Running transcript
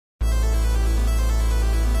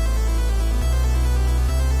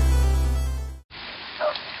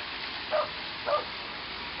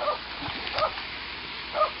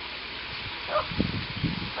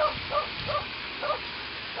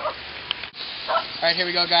Alright, here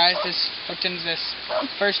we go, guys. This hooked into this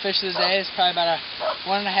first fish of the day. It's probably about a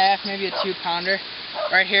 1.5, maybe a 2-pounder.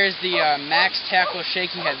 Right here is the Max Tackle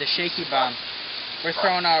Shaky Head, the Shaky Bomb. We're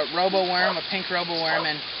throwing a robo worm, a pink robo worm,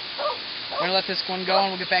 and we're going to let this one go,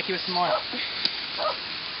 and we'll get back to you with some more.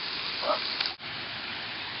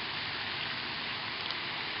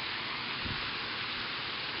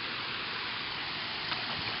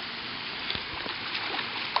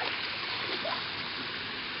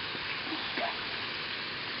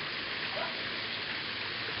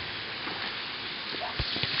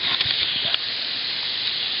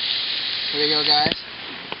 Here we go, guys.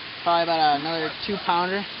 Probably about another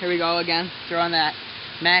 2-pounder. Here we go again. Throwing that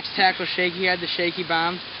Max Tackle Shaky Head, the Shaky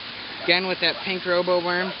Bomb. Again with that pink robo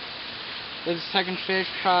worm. This is the second fish.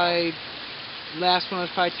 Probably last one was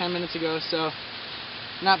probably 10 minutes ago, so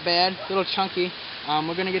not bad. A little chunky.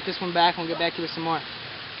 We're gonna get this one back and we'll get back to you with some more.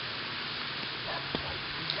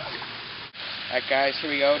 Alright, guys, here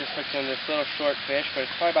we go. Just hooked in this little short fish, but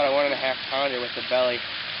it's probably about a 1.5-pounder with the belly.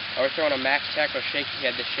 We're throwing a Max Tackle Shaky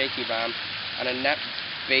Head, the Shaky Bomb, on a net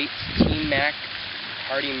bait Team Mac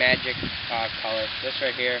Hardy Magic color. This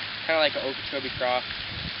right here, kind of like an Okeechobee craw.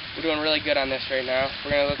 We're doing really good on this right now.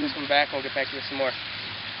 We're going to let this one back and we'll get back to you with some more.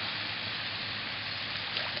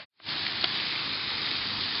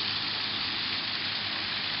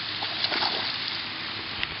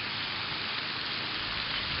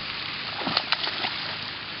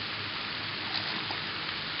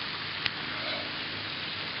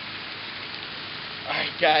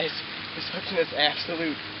 Alright, guys, just hooking this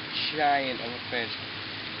absolute giant of a fish.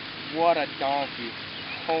 What a donkey.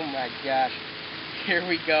 Oh my gosh. Here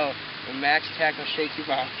we go. The Max Tackle Shaky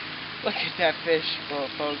Bomb. Look at that fish,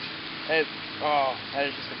 folks. That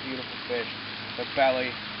is just a beautiful fish. The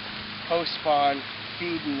belly, post-spawn,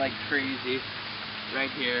 feeding like crazy.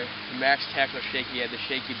 Right here. The Max Tackle Shaky Head, the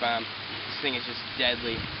Shaky Bomb. This thing is just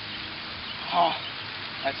deadly. Oh,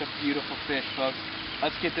 that's a beautiful fish, folks.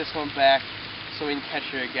 Let's get this one back so we can catch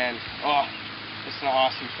her again. Oh, this is an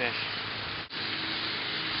awesome fish.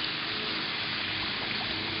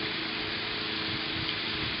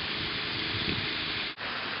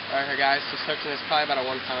 Alright, guys, just hooked in this, probably about a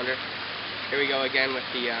 1-pounder. Here we go again with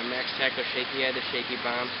the Max Tackle Shaky Head, the Shaky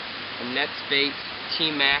Bomb. A Nets Bait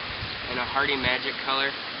Team Mac in a Hardy Magic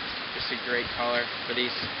color. Just a great color for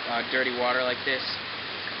these dirty water like this.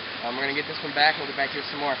 We're going to get this one back and we'll get back to you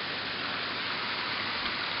with some more.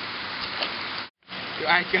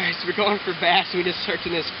 Alright, guys, we're going for bass. We just hooked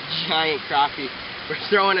in this giant crappie. We're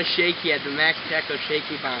throwing a Shaky Head, the Max Tackle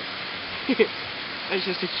Shaky Bomb. It's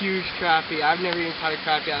just a huge crappie. I've never even caught a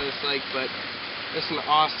crappie out of this lake, but it's an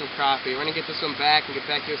awesome crappie. We're going to get this one back and get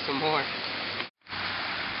back to you with some more.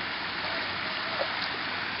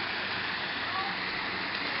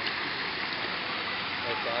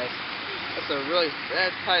 Alright, guys. That's probably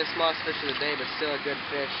the smallest fish of the day, but still a good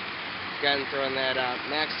fish. Again, throwing that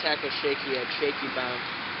Max Tackle Shaky Head, Shaky Bomb.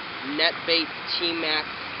 Net Bait Team Mac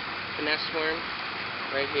Finesse Worm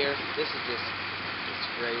right here. This is just, it's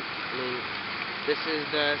great. I mean, this is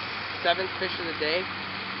the 7th fish of the day,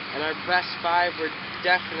 and our best 5 were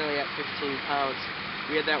definitely at 15 pounds.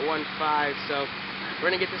 We had that 1.5, so we're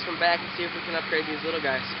going to get this one back and see if we can upgrade these little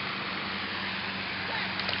guys.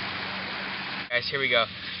 Guys, here we go.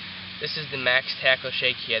 This is the Max Tackle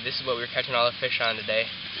Shaky Head. This is what we were catching all the fish on today.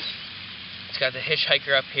 It's got the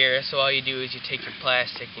hitchhiker up here, so all you do is you take your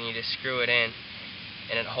plastic and you just screw it in,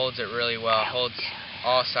 and it holds it really well. It holds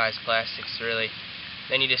all size plastics, really.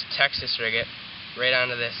 Then you just Texas rig it right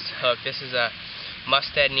onto this hook. This is a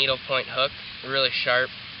Mustad needlepoint hook, really sharp,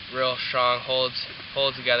 real strong, holds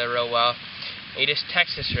together real well. And you just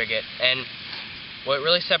Texas rig it, and what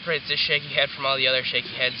really separates this Shaky Head from all the other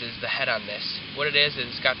Shaky Heads is the head on this. What it is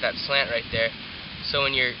it's got that slant right there, so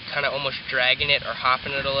when you're kind of almost dragging it or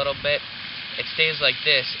hopping it a little bit, it stays like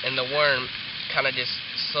this, and the worm kind of just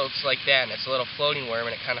floats like that, and it's a little floating worm,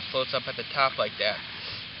 and it kind of floats up at the top like that.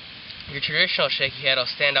 Your traditional Shaky Head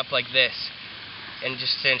will stand up like this, and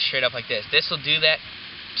just stand straight up like this. This will do that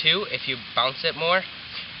too if you bounce it more,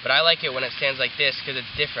 but I like it when it stands like this because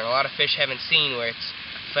it's different. A lot of fish haven't seen where it's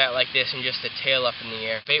flat like this and just a tail up in the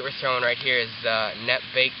air. Bait we're throwing right here is the Net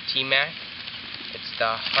Bait T-Mac. It's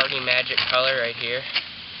the Hardy Magic color right here.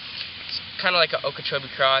 It's kind of like an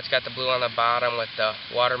Okeechobee craw. It's got the blue on the bottom with the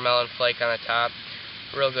watermelon flake on the top.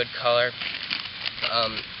 Real good color.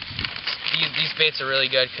 These baits are really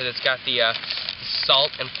good because it's got the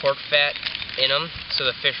salt and pork fat in them, so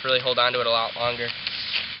the fish really hold on to it a lot longer.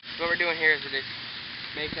 What we're doing here is we're just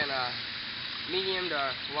making a medium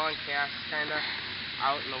to long cast kind of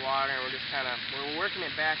out in the water, and we're just kind of, we're working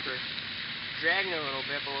it backwards dragging a little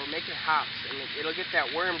bit, but we're making hops, and it'll get that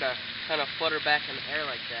worm to kind of flutter back in the air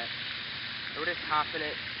like that. So we're just hopping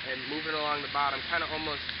it and moving along the bottom, kind of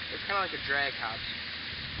almost, it's kind of like a drag hop.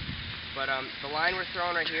 But the line we're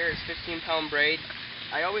throwing right here is 15-pound braid.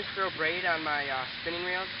 I always throw braid on my spinning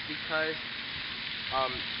reels because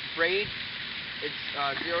braid, it's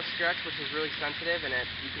zero stretch, which is really sensitive, and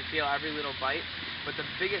you can feel every little bite. But the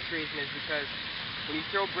biggest reason is because when you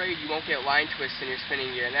throw braid, you won't get line twists in your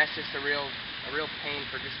spinning gear, and that's just a real pain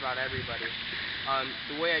for just about everybody.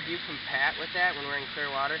 The way I do compat with that when we're in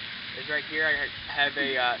clear water is right here. I have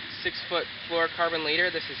a 6-foot fluorocarbon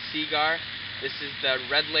leader. This is Seagar. This is the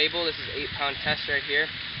red label. This is 8-pound test right here.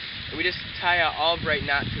 And we just tie a Albright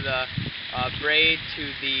knot to the braid to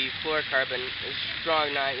the fluorocarbon. It's a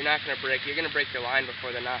strong knot. You're not going to break. You're going to break your line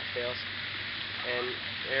before the knot fails. And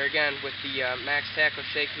there again, with the Max Tackle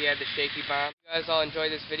Shaky Head, the Shaky Bomb. If you guys all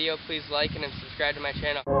enjoyed this video, please like and subscribe to my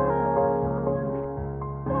channel.